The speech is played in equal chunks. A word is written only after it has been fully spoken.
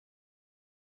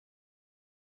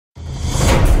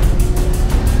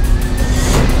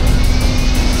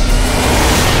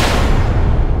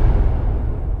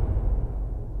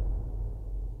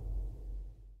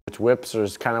whips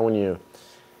is kind of when you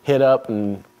hit up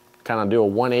and kind of do a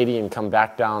 180 and come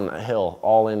back down a hill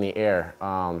all in the air.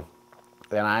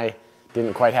 Then I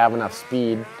didn't quite have enough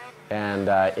speed and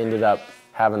ended up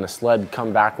having the sled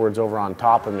come backwards over on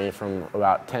top of me from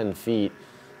about 10 feet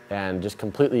and just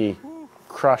completely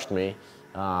crushed me.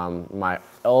 My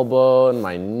elbow and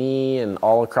my knee and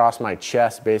all across my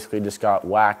chest basically just got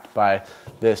whacked by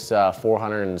this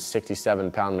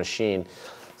 467-pound machine.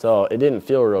 So it didn't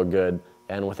feel real good.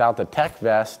 And without the tech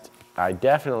vest, I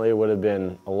definitely would have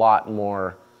been a lot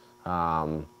more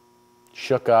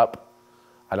shook up.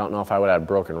 I don't know if I would have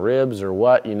broken ribs or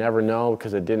what. You never know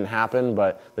because it didn't happen,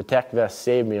 but the tech vest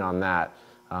saved me on that.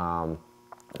 And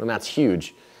that's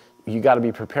huge. You got to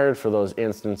be prepared for those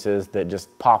instances that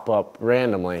just pop up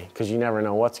randomly because you never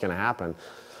know what's going to happen.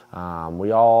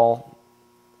 We all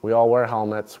wear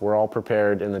helmets. We're all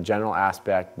prepared in the general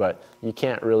aspect, but you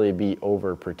can't really be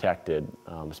overprotected,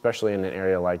 especially in an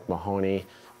area like Mahoney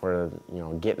where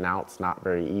getting out's not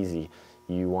very easy.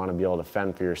 You want to be able to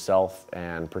fend for yourself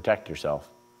and protect yourself.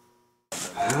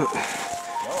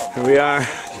 Here we are,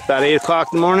 about 8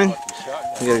 o'clock in the morning.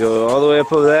 We gotta go all the way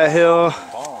up over that hill,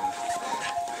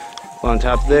 on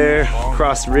top there,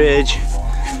 across the ridge,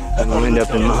 and we'll end up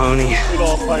in Mahoney.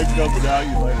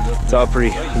 It's all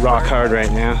pretty rock hard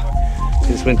right now.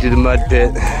 Just went through the mud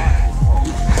pit.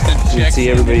 You can see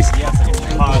everybody's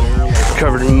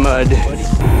covered in mud.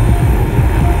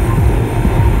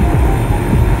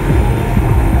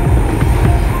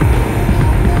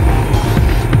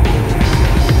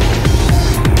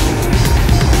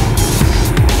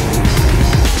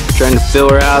 Trying to fill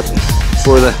her out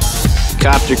before the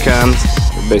copter comes.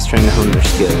 Everybody's trying to hone their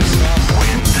skills.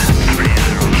 Wind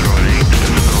 30 shorting,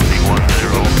 visibility 10,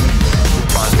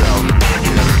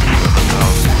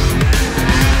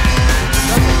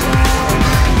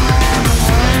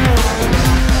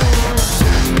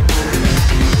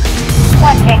 5,607,000.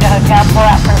 One Tango Hotel, pull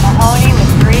out for Mahoney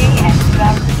with 3 and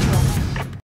 7.